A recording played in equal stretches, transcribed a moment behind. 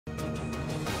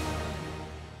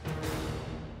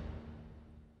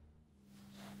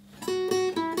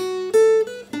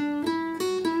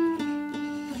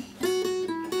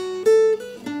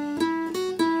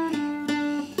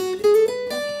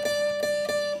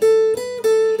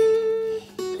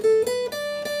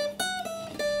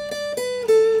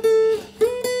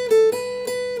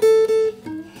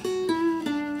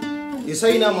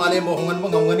Isaina Malembo Hongan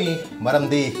Mangani,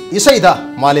 Maramdi,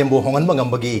 Isaida Malembo Hongan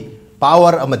Mangambagi,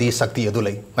 Power Amadi Sakti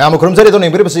Adulay. I am a Krumzari on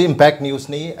Imbirisi Impact News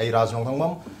Ni, I Raz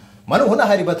Nongthomba. Manung Hutna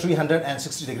Hariba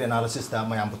 360-degree analysis da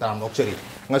Mayam Putam Nokchari.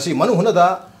 Ngasi Manung Hutna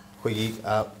da Hogi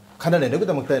Kanada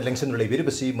Nugutamakta Lengson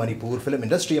Relay Manipur film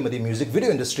industry and the music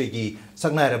video industry ki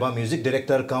Sagnairaba music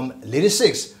director come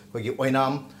lyrics Hogi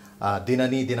Oinam Dina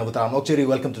Oinam.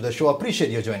 Welcome to the show. Appreciate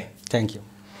your joining. Thank you.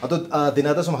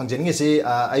 Dina some hanging say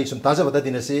I some Taza Vada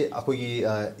Dina say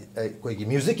Akogi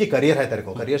music career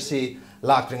Hatarko, career say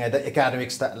lacking at the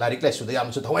academics like less to the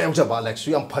Yam Sutawajaba, like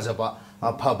Suyam Pazaba,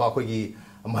 Paba Kogi,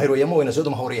 Mahiroyamo in a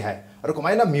Sodom Hori Hai.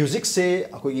 Recommend music say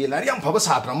Akogi Lariam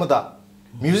Pabasat Ramada.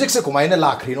 Music se kumaina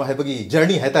lakri no habagi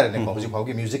journey hatar ne ko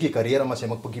music career ma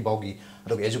semak puki baugi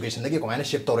ado education lagi kumaina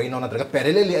shape to raino na traga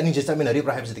parallel ani jesta me nari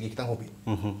perhaps the kitang hobi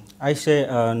I say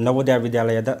Navodaya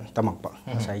Vidyalaya da tamakpa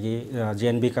sai gi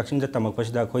JNB kaksing da tamakpa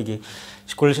sida khoi gi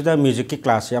school sida music ki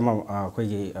class ya ma khoi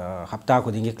gi hafta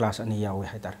ko dingi class ani yawe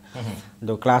hatar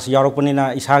do class yarok pani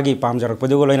na isagi pam jarak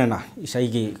padu go loina na isai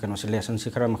gi kano lesson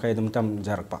sikhara ma khai dum tam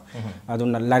jarak pa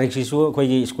adun lyrics su khoi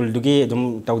gi school dugi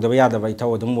dum tawda ya da bai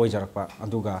thaw dum boy jarak pa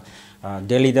aduga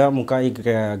Delhi da muka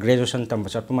graduation tam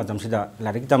bachat pa matam sida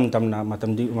larik tam na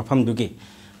matam di mafam dugi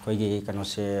koi gi kano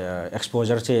se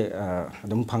exposure se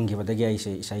dum phangi badagi ai se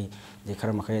isai je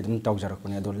khara makai dum taw jarak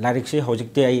pone ado larik se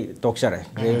hojik te ai tok sare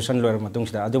graduation loir matung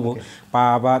sida adu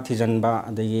pa ba thijan ba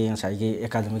adagi sai gi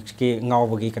academics ki ngaw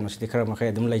bagi kano se khara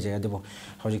makai dum lai jai adu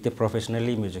hojik te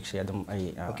professionally music se adum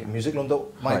ai okay music lom do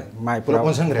mai pura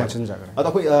konsan jagara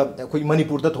ado koi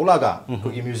Manipur da tholaga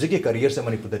koi music ki career se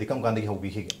Manipur da kam kan dagi hobi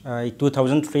ki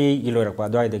 2003 gi loirak pa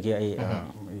dai dagi ai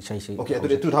okay,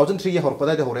 2003 hor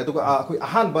pada de hore to koi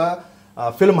ahan ba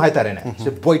film hai tare ne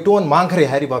se boyton mangre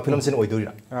hari ba film sin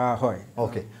oidurina hoi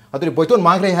okay aduri boyton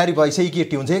mangre hari ba isei ki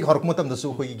tune je hor kumatam da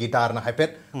su koi guitar na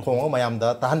hypet khongo mayam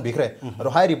da tahan bikre ro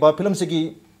hari ba film se ki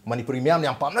Manipuri myam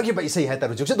yam pamna ki ba isei hai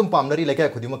taru jukse dum pamnari lekai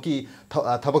khudima ki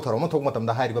thabak tharoma thok matam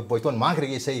da hari ba boyton mangre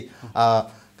ki isei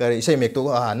isei mek to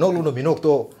no lu no minok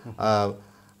to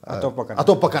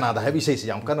Atop Canada have says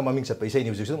young kind of mumming up say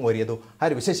music or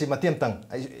Harry says Matiam Tang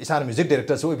is a music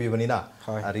director so be vanina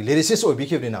lyricist or be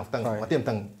given enough Matiam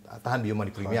Tang Tahan be money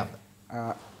premium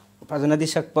Pazana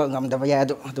disak pa ngam da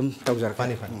bayado dum tawjar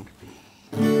funny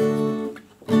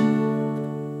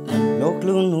no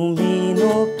clue no me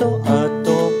no to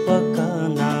atop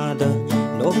Canada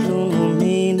no clue no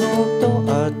me no to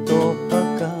atop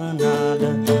Canada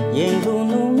yengu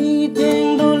no me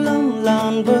ding do lam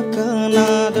lan ba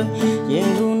Canada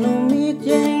yengu no me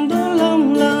ding do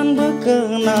lam lan ba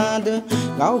Canada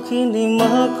ngau kini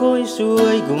ma khoi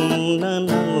suai gum na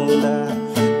nangda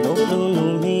no clue no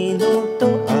me no to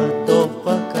atop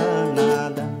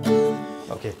Canada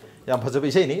okay yam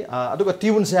phajabi sei ni aduga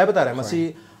tune se haba tare masi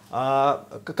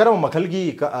karam makhalgi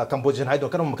composition hai to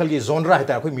karam makhalgi genre hai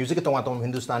ta koi music tonga tom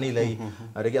Hindustani lai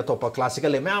aregi atopa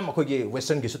classical le ma'am koi gi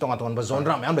western gi su tonga ton ba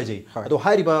genre ma'am lai jai ado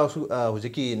hari ba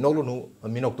hujiki noglu nu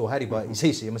minok to hari ba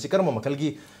isei se masi karam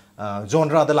makhalgi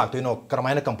genre da lak to no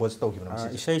karamaina compose to gi na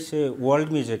isei se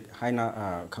world music haina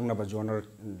khangna ba genre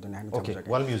dun haina okay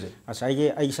world music asai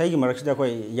gi isei gi marak sida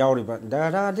koi yauri ba da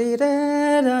da di da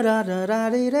da da da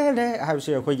di de ha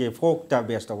se koi gi folk ta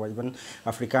best to even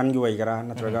african gi wai gara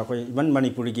natraga koi even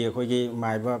manipuri gi koi gi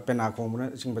mai ba pena khom na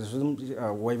sing ba sum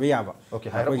wai ba ya ba okay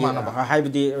hai ba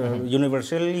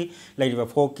universally like ba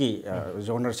folk ki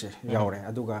genre se yaure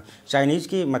aduga chinese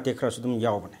ki mate khra sudum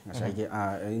yaw bane asai gi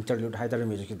interlude hai tar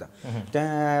music da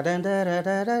da da da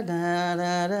da da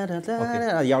da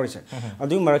da yauri se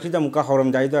adu marak sida muka horam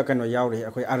dai da kano yauri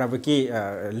akoi arabic ki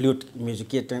lute music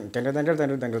ki teng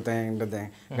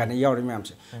gan yauri mam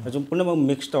se ajum punam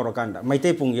mix to rakanda maite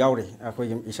pung yauri akoi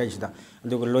isai sida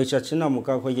aduga loi chachina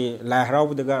muka khoi gi la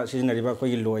harau daga seasonary ba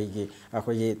khoi loi gi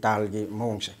akoi gi tal gi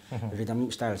mong se rhythm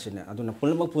style sine aduna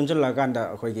punam punjal la ganda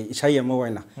akoi gi isai ama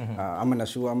waina amana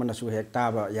su hek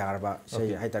ta ba yar ba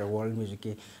sei haitar world music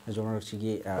ki genre si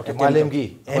gi okay malem gi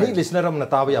any listener am na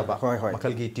ta ba ya ba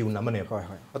makal gi tune na mane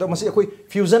ado masi akoi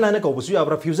fusion ana ko busu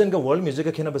abra fusion ga world music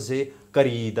ka khena ba se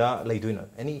kari da laiduina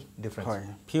any difference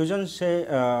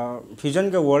fusion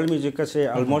ga world music ka se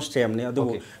almost same ne ado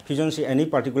fusion se any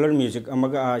particular music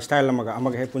amaga style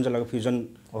amaga he punjala fusion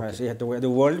se heto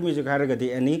the world music haraga di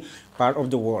any part of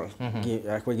the world ki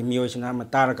koi gi miosina ma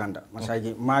tarakanda masai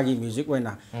gi magi music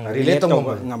waina relate to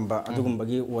ngamba adugumba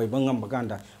gi oiba ngamba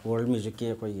kanda world music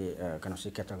ki koi gi kana se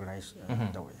categorize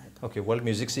to Okay, world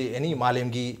music se any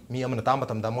malam gi mi amana tam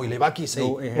tam da moi leba ki sei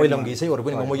moi lam gi sei or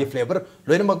buni moi flavor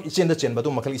loina mak chen da chen ba tu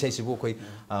makali sei sibu koi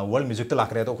world music ta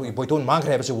lakre to koi boiton mang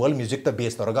re ba se world music ta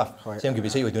base toraga sem gi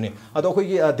sei oduni ado koi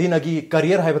gi dina gi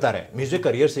career hai batare music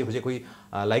career se huje koi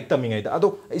like taming ai da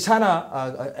ado isana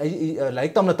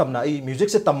like tamna ai music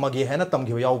se tamma gi hai na tam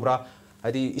gi yaw bra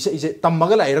adi ise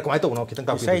tammaga lai ra kamai to no kitang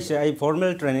ka ise ise ai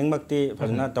formal training makti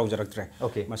phajna taw jaraktre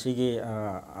okay masi gi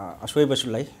asoi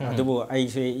basu lai adubu ai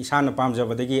se isana pamja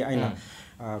badagi aina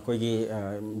koi gi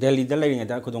Delhi da lai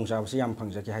da khudong sa si yam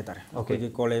phangja ki haitare koi gi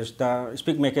college da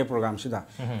speak make program sida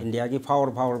India gi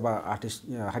power ba artist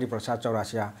Hari Prasad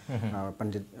Chaurasia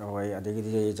Pandit oi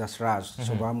adagi Jasraj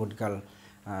Subha Mudgal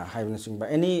हाइबन Singh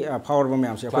any power बम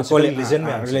याम से college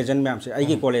religion में से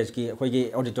आईगी college की कोई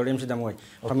auditorium से दमोय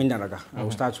फमिनरगा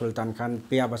उस्ताद सुल्तान खान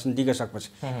पिया बसंती का सकपस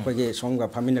कोई song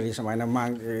फमिनरी समायना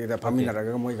मांग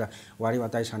फमिनरगा मोयगा वारी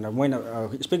वाताई सान मोयना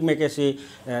स्पीक मेके से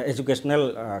educational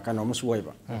कानोम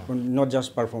सुवैबा not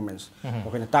just performance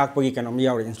okay ताक पगी कानोम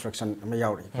यावरी इंस्ट्रक्शन में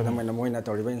यावरी खदमैना मोयना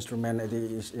तोरिबा इंस्ट्रूमेंट एदी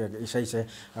इसै से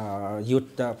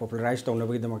यूथ पॉपुलराइज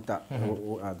तौनबगी दमकता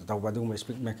तौबा दुम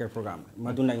स्पीक मेकर प्रोग्राम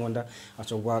मदुना इंगोंदा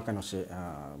अचौबा कनो से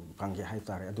फंगे हाई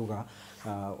तारे अदुगा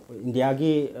इंडिया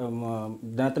की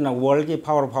नतना वर्ल्ड की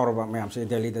पावर बा मैम से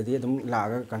दिल्ली ददी अदुम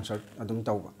लागा कंसर्ट अदुम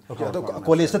तौबा ओके अदु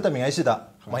कॉलेज त तमिंग आइसिदा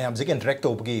मैम जे इंटरेक्ट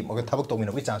तौबगी मगे थबक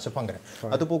तौमिनो की चांस फंगरे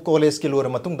अदुपु कॉलेज के लोर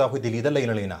मतुंग दा कोई दिल्ली दा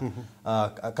लेना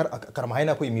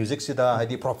करमाइना कोई म्यूजिक सिदा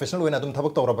हाइदी प्रोफेशनल वेना अदुम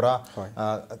थबक तौरबरा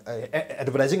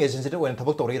एडवर्टाइजिंग एजेंसी दा वेना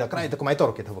थबक तौरीरा क्राइ द कमाइ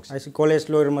तौर के थबक आइसी कॉलेज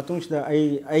लोर मतुंग सिदा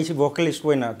आई सी वोकलिस्ट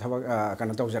वेना थबक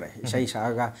कना तौजरे सही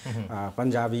सागा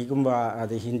पंजाबी गुम्बा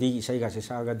अदे हिंदी सही गा से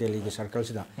सागा दिल्ली के सर्कल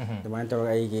सिदा दमान तौर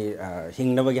आई के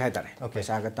हिंगनबगी हाइ तारे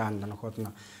पैसा गा तान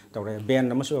खोतना तौरे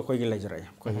बैंड अमसु अखोई के लेजरे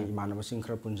कोई मानव सिंह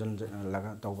खर पुंजन लगा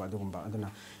तौबा दुगुम्बा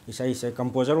अदुना इसै से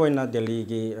कंपोजर होइना दिल्ली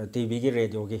की टीवी की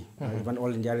रेडियो की इवन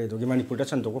ऑल इंडिया रेडियो की मणिपुर दा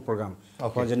संतोको प्रोग्राम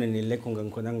खोजन नि ले खुंगं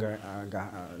खुनंग गा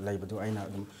लाइबदु आइना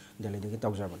अदुम दिल्ली दगी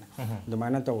तौजबने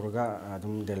दुमाना तौरगा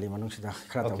अदुम दिल्ली मनुंग सिदा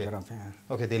खरा तौजरम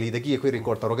ओके दिल्ली दगी अखोई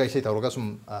रिकॉर्ड तौरगा इसै तौरगा सुम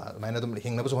माइना अदुम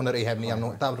हिंगनबसु होनर ए हैबनी यामनो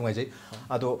ताब दुंगाइ जै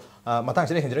अदो मतांग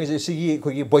से हिंजरंग जे सिगी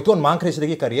खोगी बोइतोन मांगख्रे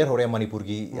सिदगी करियर होरे मणिपुर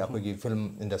की अखोगी फिल्म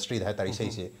इंडस्ट्री दा तारि सै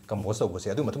से कंपोज तौबसे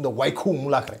अदु मतुंग दा वाइखु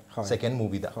मुलाखरे सेकंड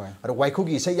मूवी दा अरो वाइखु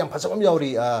की इसै याम फसबम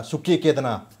यावरी सुके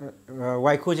केदना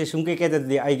वाइखु से सुके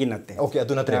केददी आइगी नते ओके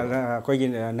अदु नत्रे कोई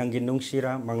नंगी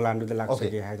नुंगसिरा मंगलांदु दा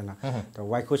लाक्सगे हाइदना तो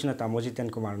वाइखु सिना तामोजी तेन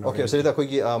कुमार ओके सरिदा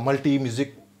कोई मल्टी म्यूजिक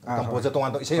कंपोजर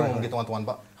तोंग तो इसे मोंगी तोंग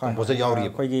बा कंपोजर यावरी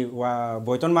कोई वा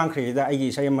बोइतोन मांगख्रे दा आइगी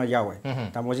इसे मा यावे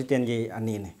तामोजी तेन गी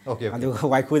अनि ने अदु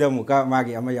वाइखु दा मुका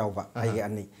मागी अमा यावबा आइगी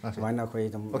अनि समाना कोई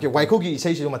दम ओके वाइखु गी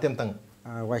इसे सिजु मतेम तंग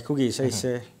वाइखु गी इसे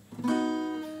से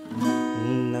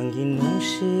नंगी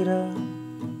नुंगसिरा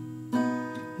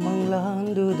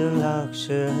मंगलांदु दा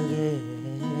लाक्सगे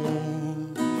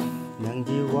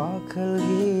नंगी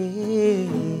वाखलगी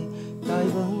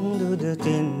ताइबंदु दा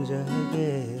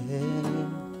तेंजगे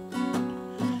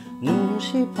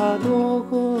नुंगसि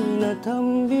फादोको न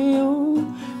थंबियो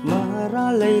मारा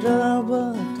लैराबा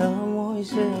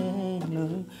थमोइसे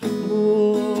नंगु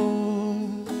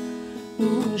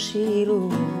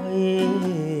नुंगसिरुए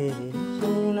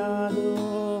सिनादो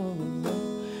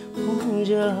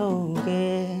जाओगे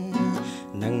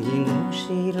नंगी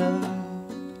नुंगसिरा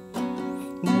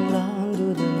मंगलांदु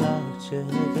दा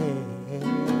लाक्सगे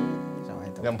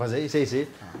याम फजे इसे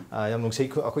याम नुंगसै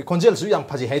अखोई कोंजेल सु याम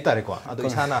फजे हाइ तारे को अदो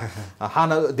इसाना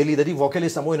हाना दिल्ली ददी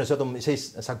वोकलिस्ट अमोइना सो तुम इसे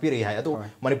सकपिरे हाइ अदो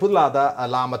मणिपुर ला दा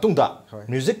ला मतुंगदा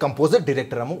म्यूजिक कंपोजर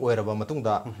डायरेक्टर अमु ओइरबा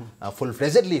मतुंगदा फुल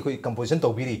फ्लेजेडली कोई कंपोजिशन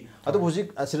तौबिरी अदो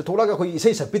हुजिक सिर थोलागा कोई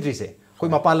इसे सकपिद्री से कोई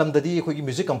मपालम ददी कोई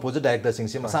म्यूजिक कंपोजर डायरेक्टर सिंग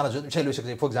से मसाना जो इसे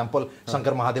सकसे for example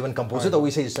Shankar Mahadevan composer तौ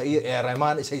इसे सही ए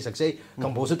रहमान इसे सकसे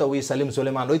कंपोजर तौ सलीम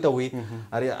सुलेमान लोइ तौ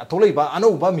अरे थोलैबा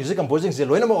अनौबा म्यूजिक कंपोजिंग से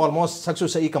लोइना ऑलमोस्ट सक्सु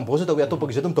सही कंपोजर तौ या तो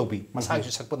पगी जदम तौबी मसा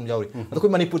सकपत जावरी अदो कोई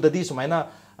मणिपुर ददी सुमाइना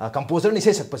कंपोजर नि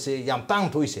से सकपसे याम तांग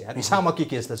थोइसे अरे सामा की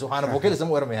केस तसु हाना वोकलिस्ट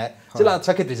अमु ओरमे है चला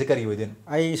सकैत्रि से करी होइदेन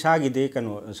आई सागी दे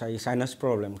कनो साइनस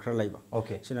प्रॉब्लम खर लैबा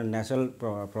ओके सिना नेशनल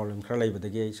प्रॉब्लम खर लैबा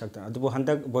दगी सकता अदुबो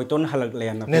हंदक बोइतोन हलक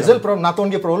लेना नेशनल प्रॉब्लम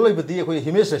नातोन के प्रॉब्लम लैबदी अखोई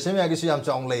हिमेश रेसम यागिसु याम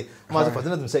चांग लै माजु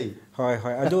फजना दम सही होय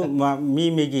होय अदु मी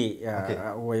मिगी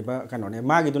ओइबा कनोने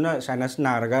मागिदुना साइनस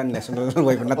नारगा नेशनल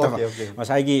ओइबा नतबा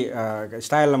मसाइगी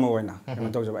स्टाइल अमा ओइना कनो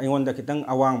तौजबा अइंगोंदा खितंग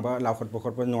अवांगबा लाखोट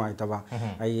बखोट नुवाइतबा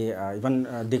I even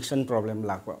Dickson problem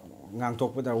लाकबा ngang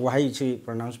wahai si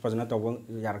pronounce pazna tawang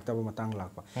yarakta ba matang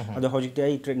lakpa ado hojik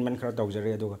ai treatment khara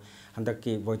tawjare ado handak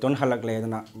ki boiton halak le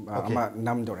na ama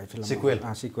nam dore film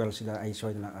sequel sida ai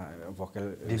soidna vocal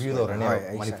review dore ne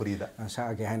manipuri da sa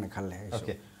age haina khalle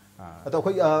okay ado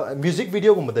koi music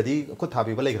video gum dadi ko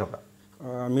thabi ba legrabra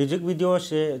music video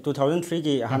से 2003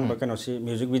 की अहम कनो से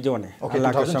music video ने okay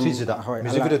 2003 से दा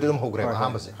music video तुम हो गरे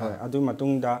अहम से हां अदु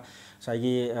मतुंग दा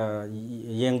साइगी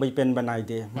येंग बै पेन बनाई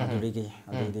दे माधुरी की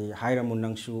अदि हाइरा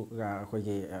मुनंगसु अखोई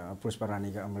की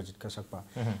पुष्परानी का अमरजीत का सकपा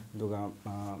दुगा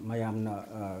मयामना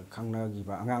खंगना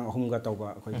गिबा अंगांग अहुम गा तौबा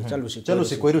अखोई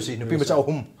चलुसी कोइरुसी नुपी मचा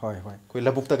अहुम होय होय कोइ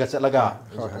लबुक तगा चलगा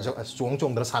चोंग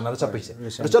चोंग दरा साना चपैसे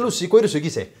चलुसी कोइरुसी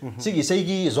गिसे सिगी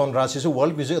सेगी जोनरा सिसु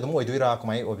वर्ल्ड म्यूजिक अदम ओइदुइरा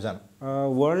कमाई ओबजान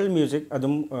वर्ल्ड म्यूजिक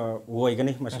अदम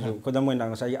ओइगनी मसु कोदम मोइना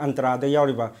ngसाई अंतरा दा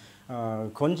यावरिबा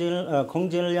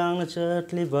खोंजेल यांग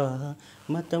चटलिबा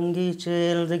मतमगी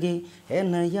चेलदगी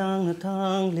हेना यांग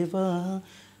थांगलिबा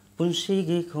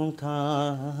पुंसीगी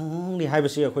खोंथांग नि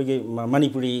हाइबसी अखोइगी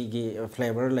मणिपुरी गी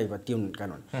फ्लेवर लाइबा ट्यून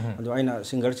कानोन अदो आइना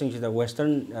सिंगर सिंगसिदा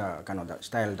वेस्टर्न कानोदा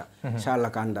स्टाइल दा साला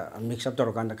कांदा मिक्स अप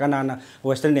तोर कांदा कानाना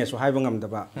वेस्टर्न नेसो हाइबा ngam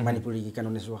मणिपुरी गी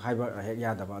कानोनेसो हाइबा हेक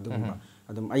यादबा अदुगुमा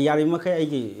अदम आई यारी मखे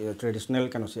आई ट्रेडिशनल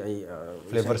कानो से आई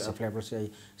फ्लेवर से आई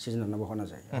सीजन नबो होना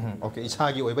जाय ओके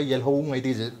इसागी ओइबा येलहो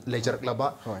ngैदि लेजरक लबा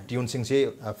ट्यून सिंग से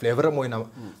फ्लेवर मोइना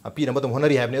पी नबो दम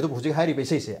होनरी हाबने अदु हुजिक हारि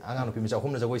बेसै से आंगा नुपि मिसा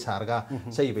हुमना जगोइ सारगा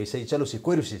सै बेसै चलुसी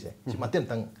कोइरुसी से मतेम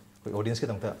तंग ऑडियंस के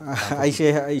तंगता आई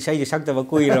से सक्तबा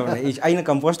कोइरबने आइना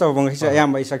कंपोज तब बंग से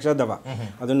याम आई सक्सदबा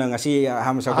अदुना ngasi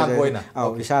हम सक्से औ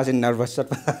इसा से nervous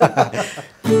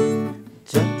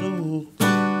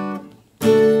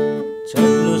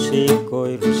Lucy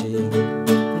koi Lucy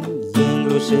Yang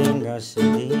Lucy ngasi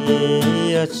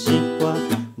Asikwa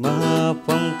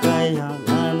Mapangkaya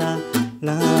Nana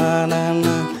Na na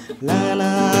na La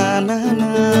na na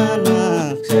na na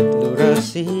Setlu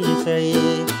rasi say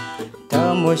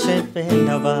Tamoy say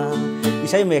penaba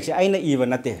isai mek se aina even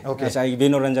nate isai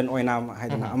Binoranjan Oinam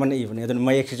haidana amana even adun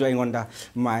mayek se jo aingonda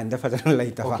mind da fajan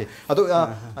laita ba ado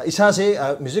isa se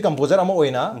music composer ama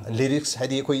oina lyrics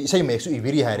haidi koi isai mek su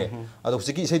ibiri haire ado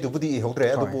siki isai dubudi hokre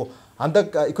ado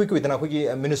handak ikoi koi dana koi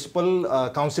municipal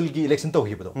council gi election to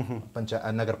hibado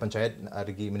panchayat nagar panchayat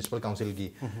argi municipal council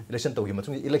gi election to hi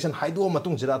matung election haidu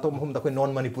matung sida to hom da koi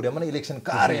non manipuri amana election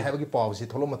kare haibagi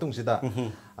pawsi tholo matung sida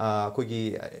koi gi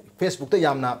Facebook ta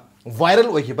yamna viral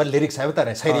oikiba lyrics hai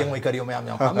batare saireng oi kariyo mayam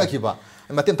yam amna kiba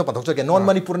matem to pathok chake non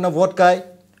manipur na vote kai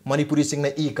manipuri sing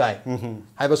na e kai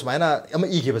hai bas maina ama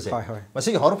e kiba se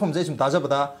masi hor phom jai sum taja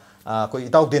bada koi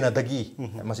itaw dena dagi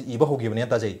masi iba hogi bane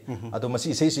ta jai ado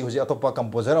masi sei si hoji atopa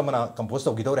composer amana compose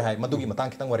to gidore hai madugi matang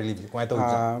kitang wari libi kwai to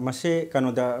masi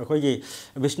kano da koi gi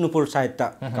Bishnupur side ta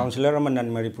councilor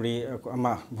amanan manipuri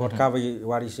ama vote ka bai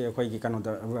wari se koi gi kano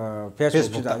da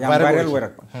Facebook da yam viral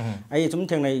werak ai chum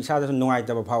theng nai sa da nungai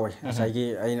ta ba phawai sai gi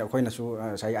ai koi na su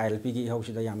sai ILP gi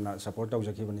hausi da yamna support tau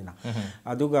jaki banina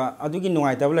adugi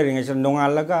nungai ta bla ringai sa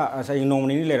nongal laga sai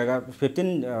nomni ni leraga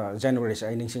 15 January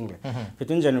sai ning single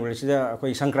 15 January sida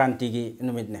koi Sankranti gi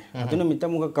numit ne adu numit ta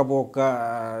muga kabok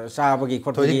sa bagi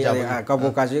khotgi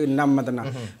kabok ka ji nam madana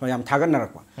yam thagan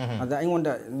narak pa ada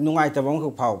aingonda nungai ta bang khu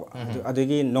phaw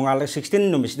adugi nongal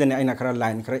 16 numit sida ne aina khara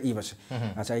line khara ibas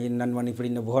asa in nan manipuri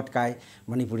na bhot kai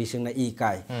manipuri sing na e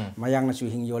kai mayang na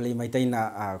su hing yoli mai tai na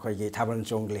khoi gi thaban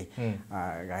chongli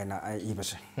gaina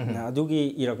ibas adugi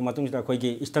irak matung sida khoi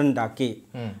gi Eastern Dak ki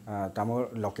tamo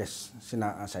lokesh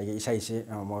sina sai gi isai se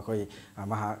mo khoi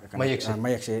maha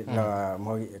mayak se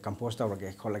moi compose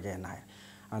tawrage kholage na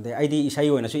ade aidi isai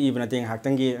oina su ibna teng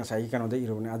haktangi sai kano da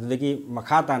irone adudagi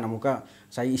makhata namuka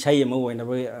sai isai ma oina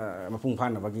ba mapung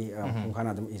phana bagi mapung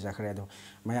phana dum isa khare do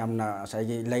mayamna sai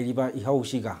gi lairiba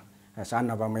ihausiga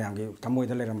sana ba mayam gi thamoi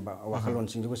da leramba wakhalon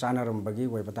singju sana rambagi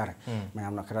wai batare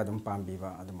mayamna khara dum pambi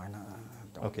ba adumaina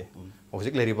okay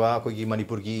hojik leriba koi gi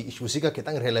manipur gi issue siga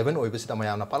ketang relevant oi besita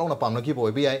mayamna palona pamna ki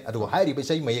boi bi ai adu hairi be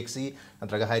sai mayek si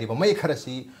antraga hairi ba may khara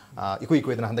si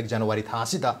ikoi dana handak January tha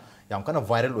sida yam kana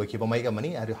viral oi ki ba may ga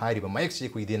mani adu hairi ba mayek si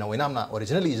koi Dina Oinam na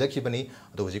originally is ki bani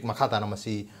adu hojik makhata na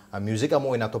masi music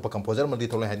amo ina to pa composer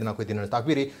maldi thole haidina koi Dina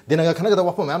takbiri Dina ga khana ga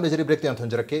wakpa mayam le jeri break tan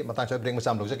thonjarake matang cha break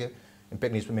masam log jake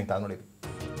impact news meng ta no le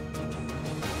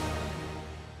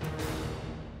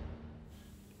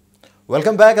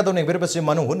Welcome back at the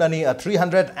Manung Hutna a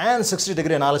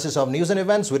 360-degree analysis of news and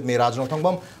events with me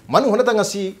Nongthomba. Manung Hutna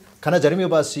ngasi kana jarimi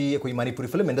ba si koi Manipuri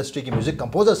film industry ki music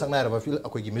composer sangna ra fil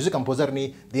koi ki music composer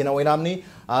ni Dina Oinam ni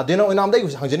Dina Oinam dai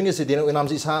hangjening si Dina Oinam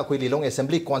si sa koi Lilong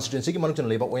assembly constituency ki manung chon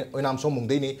leba Oinam so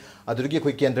mungdei ni adurgi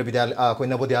koi kendra vidyalaya koi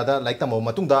Navodaya da like ta mo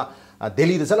matung da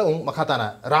Delhi da salong makhata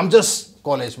na Ramjas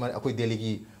college ma koi Delhi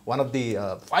ki one of the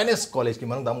finest college ki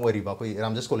manung dam wari ba koi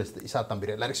Ramjas college isa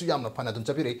tambire like su yam na phana dum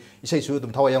chapire isai su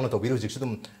dum thawa yang na to biru jik su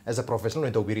dum as a professional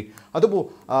in to biri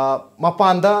adubu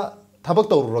mapanda thabak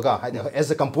tawruga as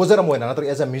a composer amoina na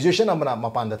as a musician amana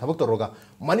mapanda thabak tawruga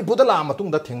Manipur da la matung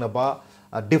da thengna ba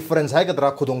difference hai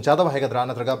kadra khudong chada hai kadra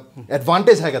natraga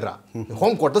advantage hai kadra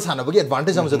home court ta sana bagi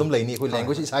advantage am jadum laini khoi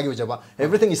language isa gi wajaba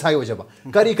everything isa gi wajaba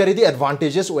kari kari the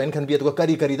advantages wen kan bi to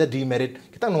kari kari the demerit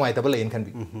kitang nuai ta lain kan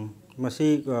bi masi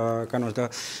kano ta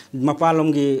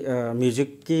mapalom gi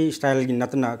music ki style gi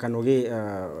natna kano gi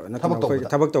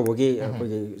thabak to bagi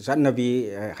khoi jannabi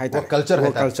hai ta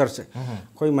culture se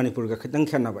khoi manipur ga khitang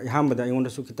khana ba ham da ingon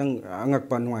su kitang angak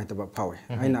pa nuai ta ba phawe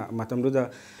aina matam du da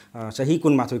sahi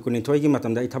kun ma thoi kun thoi gi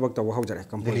matam da thabak to hau jare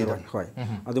composer hoi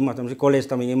adu matam si college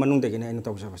tam gi manung de gi ne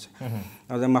to sa ba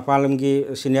adu mapalam gi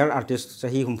senior artist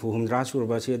sahi humfu humdra sur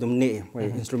ba si adum ne hoi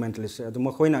instrumentalist adu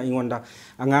ma khoi na ingon da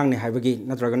angang ne hai bagi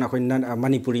natraga na khoi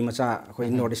manipuri macha khoi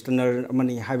north easterner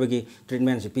mani hai bagi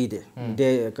treatment si pi de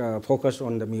focus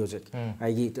on the music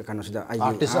ai gi kano sida ai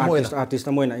artist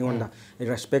amoina ingon da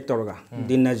respect toraga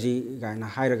dinaji ga na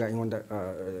hai raga ingon da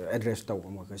address to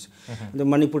mo ka adu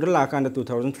manipur la kan da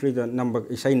 2003 the number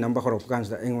isai number horop kan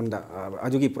da ingon da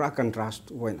adugi pura contrast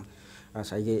hoina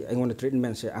sai aingon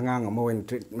treatment se angang amoin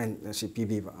treatment si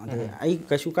pb ba ai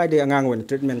kasu kai de angang wen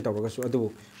treatment to ga su adu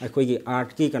ai khoi gi art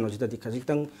ki kano sida di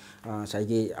khajitang sai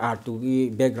gi art tu gi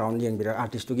background yeng bira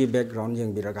artist tu gi background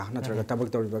yeng bira ga na traga tabak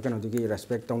to ba kano tu gi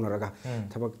respect to na raga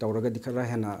tabak to raga dikhara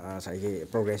hena sai gi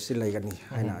progress si lai ga ni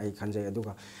haina ai khanjai adu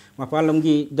ga mapalam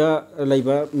gi da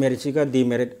laiba merit si ga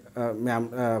demerit ma'am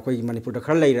अखोई मणिपुर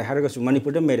खर लेर है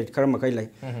Manipur merit खर मखई लै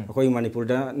अखोई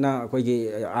मणिपुर अखोई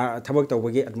थबक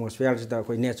तौबगी atmosphere से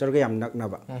अखोई नेचर का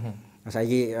नकनब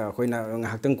ngसाई अखोइना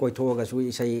ngahaktang koithogasu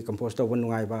isai compose tawba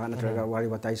nungaiba natraga wari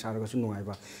batai saragasu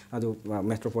nungaiba adu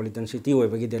metropolitan city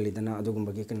oibagi delhi dana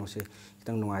adugumbagi kenose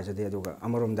kitang nungai jade aduga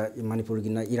amarom da manipur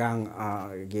gina irang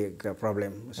ge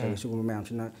problem sugum mayam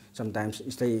sina sometimes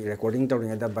stay recording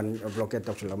tawringa da ban blockade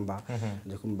tawsulamba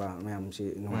adukumba mayam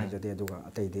si nungai jade aduga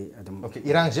ataidi adum okay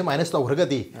irang je minus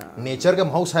tawragadi nature ga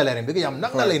house highlight bi yam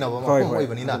nakna leina ba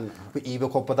oibani na iba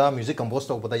khopada music compose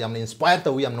tawbada yam inspire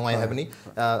taw yam nungai habani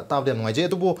tab ngai je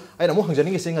tubu ai na mo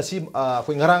hangjani ngi singa si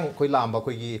khoi ngarang khoi lamba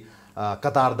khoi gi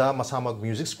qatar da masamak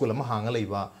music school ma hanga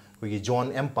leiba khoi gi john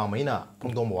m pamaina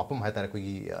pungdom wapam hai tar khoi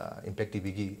gi impact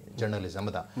tv gi journalism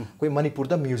da khoi manipur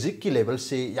da music ki level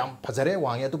se yam phajare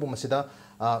wangya tubu masida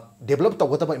develop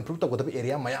tawgata improve tawgata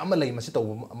area mayam lei masi taw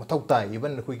mathauta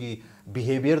even khoi gi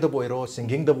behavior da boiro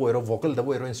singing da boiro vocal da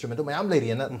boiro instrument mayam lei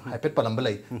riana hypet palam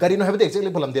lei kari no have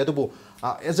exactly palam de tubu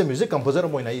as a music composer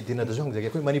moina dina da jong jage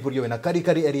khoi manipur gi na kari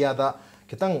kari area da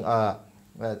kitang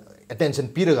attention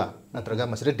piraga natraga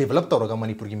masire develop tawraga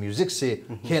manipur gi music se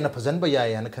hena phajan ba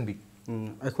ya na khanbi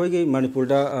अखोई Manipur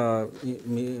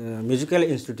musical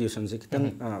institution से खितंग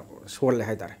soul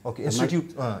है तारे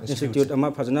institute अमा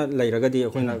फजना लैरगदी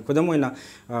अखोइना खुदम ओइना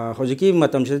होजिकी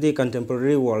मतम से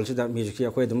contemporary world से music से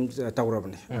अखोइ दम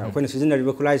तौरबने अखोइना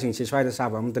सिजनरिबा खुलाइसिंग से स्वाइदा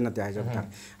साबा अमत नते हाइ जबता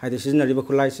हाइदे सिजनरिबा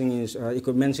खुलाइसिंग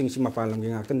इक्विपमेंट सिंग सि मपालम गे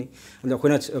गाक्तनी अद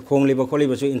अखोइना खोंगलिबा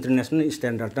खोलिबा सु इंटरनेशनल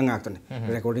स्टैंडर्ड ता गाक्तनी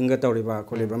रेकॉर्डिंग गा तौरिबा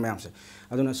खोलिबा मैम से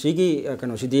अदुना सिगी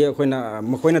कनो सिदि अखोइना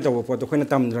मखोइना तब पोत अखोइना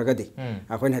तमद्रगदी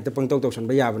अखोइना हेते पंग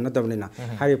तौसन याब नतबनीना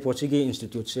हाई पोची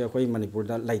इंस्टीट्यूट से अखोई मणिपुर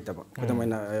लेतब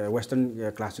खुदमैना वेस्टर्न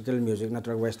क्लासिकल म्यूजिक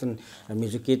नत्र वेस्टर्न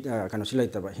म्यूजिक की कनो से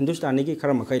लेतब हिंदुस्तानी की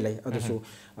खर मखै लै अदुसु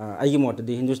आइगी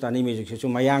मोटदी हिंदुस्तानी म्यूजिक से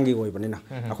मयांगी ओइबनीना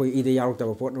अखोई इदे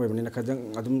यारक्तब पोट ओइबनीना खजंग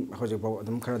अदुम हौजिबाव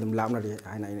अदुम खर अदुम लामनारि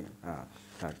हाइना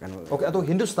ओके अदो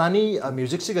हिंदुस्तानी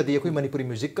म्यूजिक से गदी अखोई मणिपुरी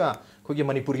म्यूजिक का खोगी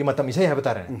मणिपुर की मतम इसे है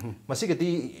तारे मसी गदी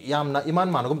यामना इमान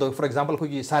मानगम तो फॉर एग्जांपल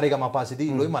खोगी सारेगा मापा सिदी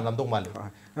लोई मानम दो माल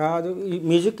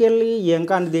Musically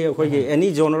यंकान they खोगी any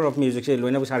genre of music से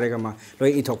लोइना सारेगा मा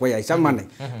लोई इथोक याई सब माने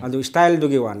अदो स्टाइल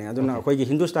दुगी वाने अदुना खोगी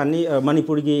हिंदुस्तानी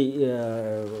मणिपुर की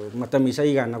मतम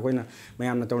इसे गाना कोइना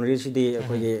मयामना तौनरी सिदी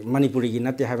खोगी मणिपुरी की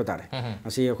नते है तारे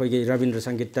असि खोगी रविंद्र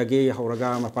संगीत की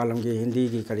हौरगा मपालम की हिंदी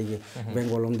की करी की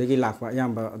बेंगोलम दगी लाखवा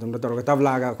यामबा अदुम तौरगा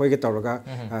तबलागा खोगी तौरगा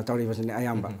तौरी बसने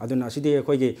आयामबा अदुना सिदी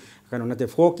खोगी कनो नते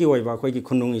फोक की ओइबा खोगी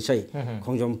खुनुंग इसै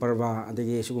खोंजोम परबा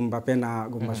अदगी सुगुम्बा पेना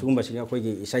गुम्बा सुगुम्बा सिदी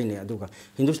खोगी इसै ने अदुगा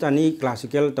हिंदुस्तानी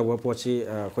क्लासिकल तव पोची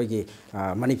खोगी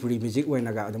मणिपुरी म्यूजिक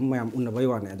ओइनागा अदुम मयाम उन्नबै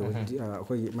वाने अदु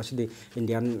खोगी मसिदी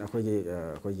इंडियन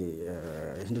खोगी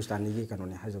हिंदुस्तानी की कनो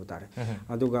ने हाजब तारे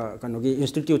अदुगा कनो की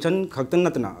इंस्टीट्यूशन खक्तन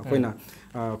नतना खोइना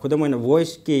खुदमैना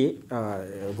वॉइस की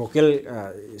वोकल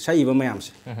सैबा मयाम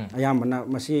से अयामना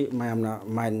मसी मयामना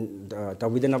माइन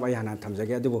तविदना अयाना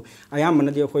थमजगे अदुबो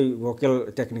अयामना दि खोई vocal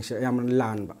techniques yam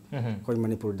lan ba khoi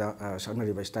manipur da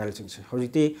saknari ba style sing se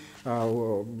hojiti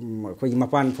khoi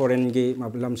mapan foreign gi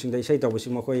lam sing da isai taw si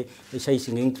mo khoi isai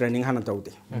singing training hana taw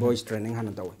de voice training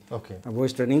hana taw okay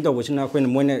voice training taw sina khoi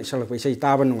moine salak ba isai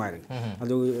ta ba nungai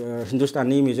adu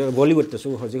hindustani music bollywood ta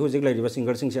su hojik hojik lai ba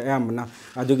singer sing se yam na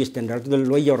adu gi standard da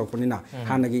loi yorok panina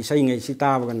hana gi isai ngai si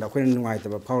ta ba ganda khoi nungai ta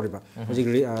ba phawri ba hojik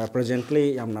presently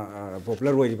yam na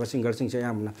popular woi ba singer sing se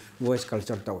yam na voice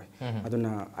culture taw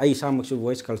aduna ai samaksu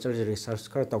voice culture research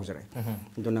khara tawjare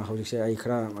aduna hojik se ai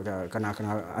khara kana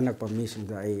kana anak pa mi sing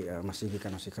da ai masigi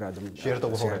kana si khara dum share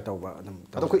tawba adum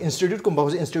ado ko institute kum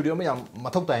bahose institute ma yam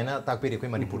mathok taina takpiri ko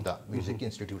manipur da music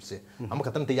institute se am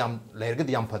khatan te yam lerga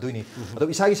yam phaduini ado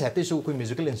isagi sate su ko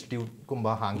musical institute kum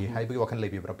ba hangi haibi wakan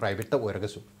lebi bra private ta oiraga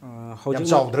su hojik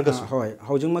chawdra su hoi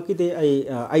hojik ma ki te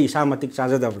ai samatik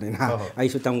chaja da bne na ai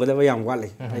su tamgada ba yam wale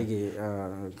ai gi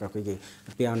ka ko gi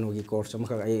piano gi course ma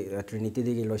ai trinity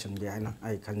di gi lotion bi haina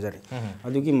ai khanjare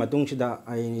adugi matung sida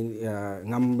ai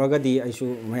ngambaga di ai su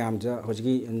mayam ja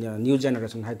hojigi new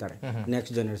generation hai tare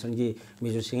next generation gi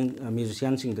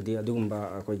musician sing di adugumba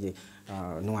ko gi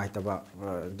nungai taba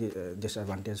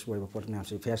disadvantage woi pot mayam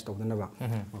si face to na ba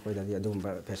ko da di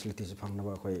adugumba facilities phang na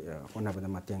ba ko hona ba da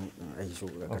mateng ai su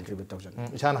contribute tawjan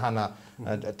isan hana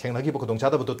thengnagi ba khudong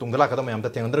chada ba to tungdala ka da mayam da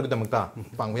thengendra gi damakta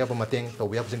pangya ba mateng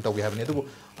tawya sing tawya habne du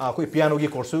ko piano gi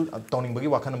course tawning ba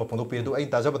gi wakhan ma phondo pe du ai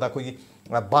taja ba da ko gi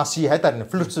basi hai tar ne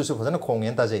flute su phajana khong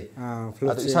en ta je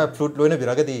adu isa flute loina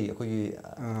biraga di ko gi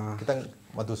kitang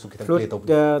madu su kitang play to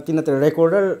tina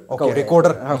recorder okay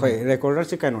recorder hoi recorder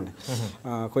se kaino ne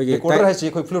ko gi recorder hai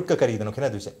se ko flute ka kari dano khena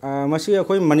du se masi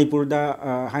ko manipur da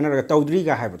haina ra tawdri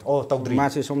ga haiba oh tawdri ma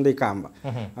se som dei kamba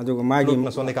adu ga ma gi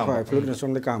flute na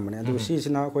som dei kamba ne adu si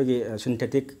sina ko gi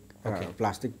synthetic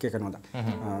plastic ke kano da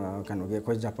kano ge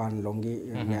ko japan longi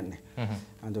ne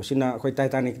adu sina ko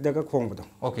titanic da ka khong ba do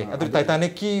okay adu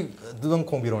titanic ki dudong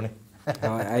khong biro ne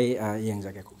ai yeng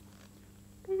ja ke ko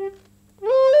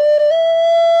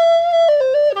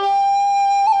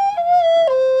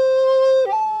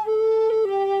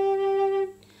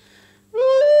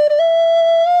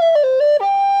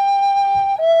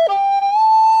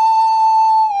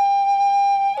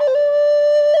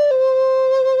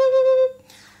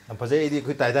फजे इदी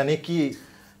कोई Titanic की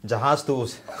जहाज तो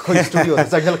कोई studio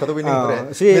जंगल कदो भी नहीं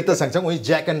रे मित संगसंग ओई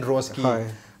जैक एंड रोज की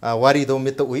वारी दो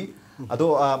मित उई अदो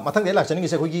मथंग दे लाचनी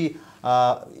से कोई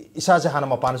इसा से हाना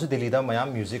मपान सु दिल्ली दा मयाम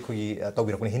म्यूजिक कोई तो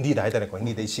बिरक हिंदी दा है को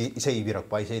हिंदी दे इसे बिरक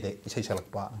पा इसे सलक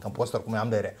पा कंपोजर को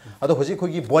मयाम दे रे अदो होजी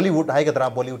कोई बॉलीवुड है गदरा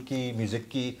बॉलीवुड की म्यूजिक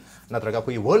की नत्रगा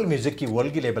कोई वर्ल्ड म्यूजिक की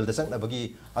वर्ल्ड की लेवल दसंग नबगी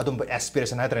अदुम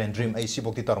एस्पिरेशन है तरह ड्रीम आई सी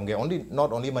बोक्ति तरंगे ओनली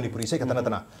नॉट ओनली मणिपुरी से कतना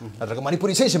तना नत्रगा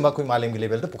मणिपुरी से सिमा कोई मालेम की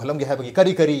लेवल तो पुखलम के है बगी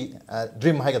करी करी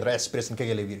ड्रीम है गदरा एस्पिरेशन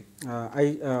के लेवी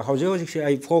आई हौजे हौजे से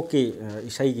आई फोक की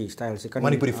इसाई की स्टाइल से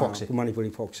मणिपुरी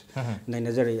फोक्स नै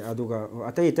नजरे अदुगा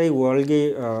अतै अतै वर्ल्ड की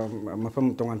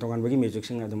मफम तोंगान तोंगान बगी music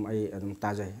Singh अदुम I अदुम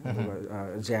ताजाय अदुगा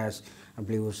jazz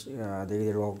blues the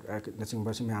rock naching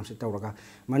ba simyam se tawraga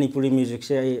manipuri music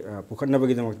se ai pukhanna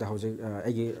bagi damak ta hause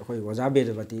ai gi khoi oja be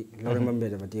de bati loremam be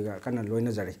de bati ga kana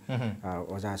loina jare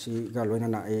oja si ga loina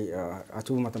na ai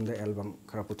achu matam da album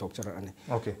khara puthok chara ane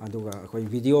aduga khoi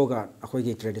video ga khoi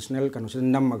gi traditional kanu se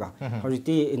namaga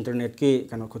hojiti internet ki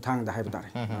kanu khuthang da haibtare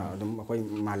adum khoi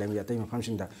malem ya tai mafam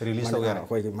sing da release ho gara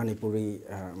khoi gi manipuri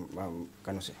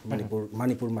kanu se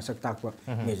manipur masak takwa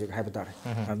music haibtare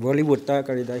bollywood ta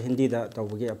kari da hindi da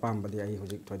tawgi apam badi ai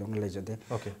hojik thoidong lejade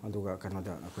aduga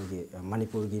kanoda akogi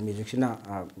manipur gi music sina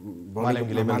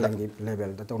bollywood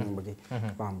level da tong bagi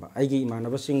pamba ai gi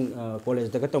manaba sing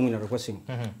college da ka tongina ro sing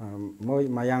moi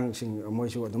mayang sing moi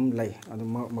su adum lai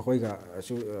adum makoi ga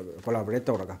su collaborate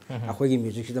tawraga akoi gi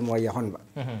music sida moi ya honba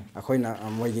akoi na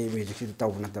moi gi music sida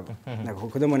taw na ta na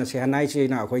khoda mana se hanai se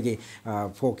na akoi gi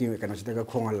folk gi kana sida ga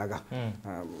khongal laga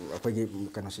akoi gi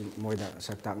kana si moi da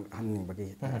sakta hanning bagi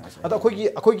ada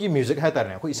akoi gi music है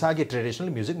तारने कोई इसा के traditional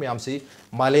music में हमसे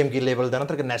मालेम की level दा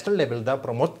नतर के नेशनल लेवल दा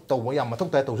प्रमोट तो वो या मतक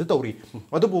ता तो तौरी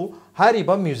अदुबु हारी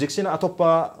बा म्यूजिक सिना अतोपा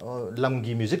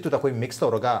लमगी म्यूजिक तो ता कोई मिक्स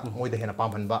तौरगा मोय द हेना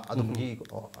पामहनबा अदुगी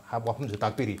हा वाफम जो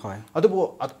ताकपिरी अदुबु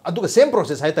अदुगा सेम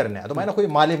प्रोसेस है तारने अदु माइना कोई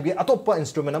मालेम की अतोपा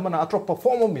instrument Amna अतोपा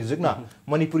form of music ना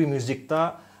मणिपुरी म्यूजिक ता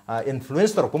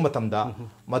इन्फ्लुएंस तौरप मतमदा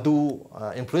मदु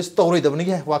इन्फ्लुएंस तौरय दबनी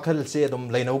के वाखल से दम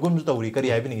लाइनौगुम तौरी करी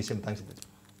हाइबिनी से मतंग से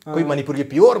कोई मणिपुर की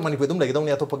प्योर मणिपुर तुम लगे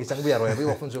दौनी अतोप की चंग भी यारो है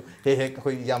वफन जो हे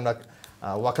कोई यामना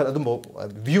वाखल अदुम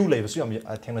view लेबसु yam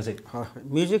थेंगना J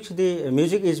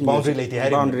music is boundary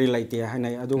लेते है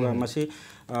नै अदुगा मसी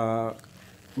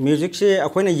music se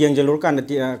akhoi na yengjal kan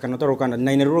kan to kan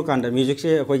naina ru kan music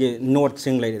se akhoi ge note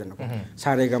sing lai da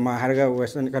sa re ga ma har ga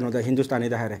western kan da hindustani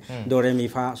da hare do re mi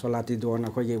fa so la ti do na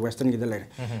akhoi ge western gi da lai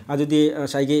adu di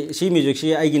sai ge si music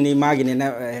se ai gi ni ma gi ni na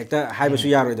hekta hai ba su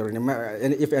ya ro do ni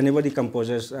if anybody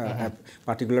composes a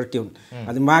particular tune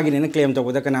adu ma gi ni na claim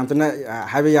to da kan am to na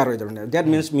hai ba ya ro do that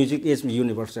means music is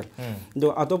universal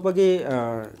do atopa ge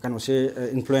kan se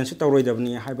influence to ro da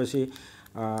ni hai ba si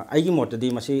ai gi mot di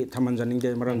masi thaman janing de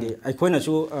maram di ai khoi na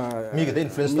chu mi ge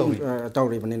influence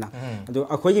tawri bani na ado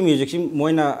akhoi gi music si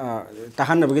moina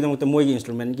tahan na bagi dong to moi gi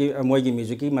instrument gi moi gi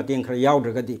music gi mateng khara yaw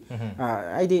dra ga di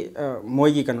ai di moi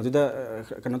gi kan da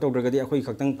kan to dra ga di akhoi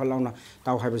khaktang phalau na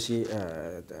taw hai ba si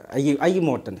ai gi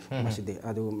mot tan masi de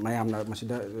ado mayam na masi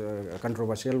da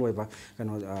controversial loi ba kan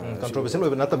controversial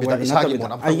loi ba na ta bi ta isa gi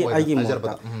mon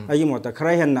ai gi mot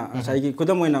khara hen na sai gi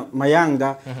kudam moina mayang da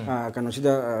kan si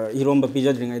da irom ba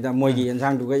pijadring ai da moi gi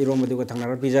ensang du ga irom du ga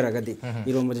thangna pijara ga di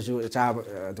irom ba su cha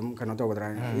dum kan to ga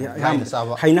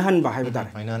haina han ba hai ba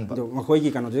do makhoi gi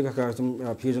kan ju ga sum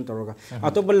fusion to ga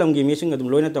atop lam gi missing adum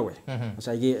loina to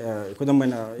sai gi kudam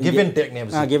moina give and take ne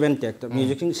give and take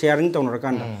music sharing to na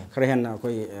kan khare hen na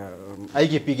koi ai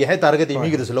gi pi gi hai tar ga di mi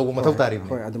gi su logo mathau tari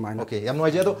hoi adumai okay yam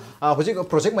noi je do hoji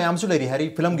project mayam su leri hari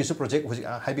film gi su project hoji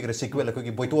hai bi ga sequel ko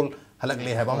gi boitol halak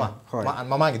le hai ba ma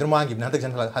ma gi drum ma gi na tak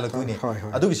jan halak tu ni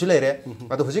adu gi su lere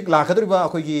adu hoji la khadri ba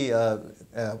ko gi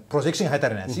project sing hai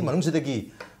tar na si manung se de gi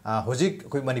hoji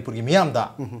ko manipur gi miam da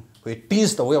ko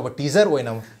tease to ya teaser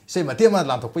oina se mate ma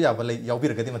lam thok ya ba le yaw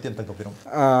bir ga di matem tang to pirom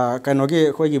kano gi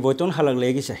ko gi boiton halak le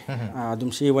gi se adum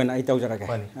si wen ai taw jara ga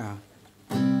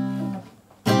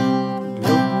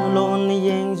lon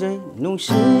yeng jai nung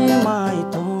si mai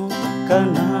to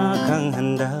kana khang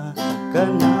handa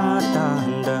kana ta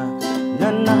handa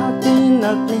nana tin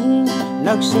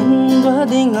nak sin ba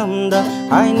ding amda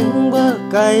ai ning ba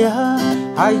kaya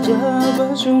ai ja ba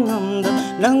sung amda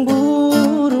nang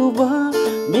buru ba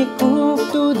mikup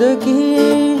tu dagi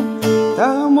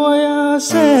tamoya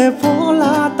se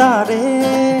pola tare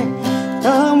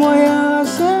tamoya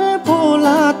se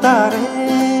pola tare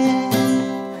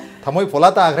thamoi pola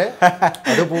ta gre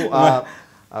adu bu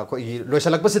ko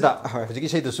loisalak basida hoji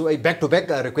sei du su ai back to back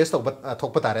request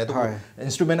thok pa tare adu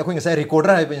instrument ko ngai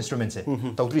recorder hai instrument se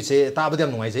tawtri se ta badam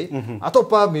ngai sei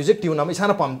atopa music tune am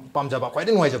isana pam jaba kwai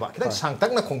ngai jaba kita sang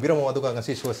tak na khongbiramo adu ga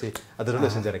ngasi so se adu lo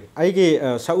senjare ai ge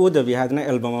sauda bi hadna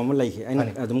album am lai ai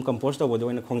adum compose to bodo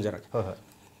ina khongjara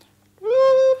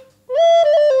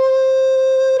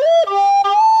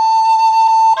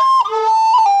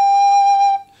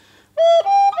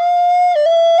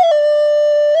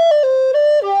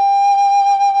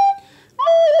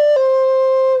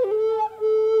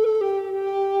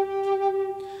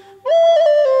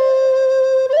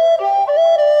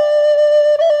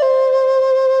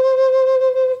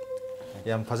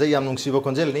yam phajai yam nungsiba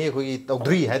khonjel ni khoi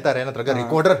tawdri hai tare na traga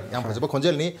recorder yam phajaba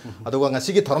khonjel ni aduga ngasi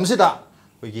gi thorom sida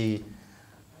khoi gi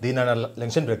dina na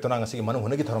lengsen break to na ngasi gi manu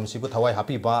hona gi thorom sibu thawai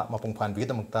happy ba mapung phan bi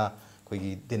tamukta khoi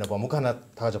gi dina ba mukhana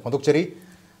thaja phondok cheri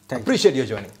appreciate your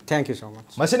joining thank you so much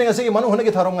masine ngasi gi manu hona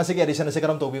gi thorom ngasi gi addition se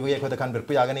karam to bi khoi da kan ber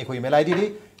pu ya gani khoi mail id di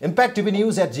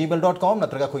impacttvnews@gmail.com na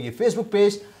traga khoi gi facebook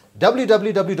page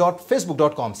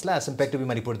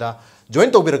www.facebook.com/impacttvmanipur da join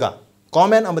to birga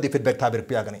comment amadi feedback tha ber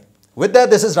pu ya gani. With that,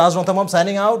 this is Nongthomba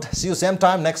signing out. See you same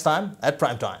time next time at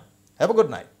prime time. Have a good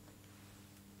night.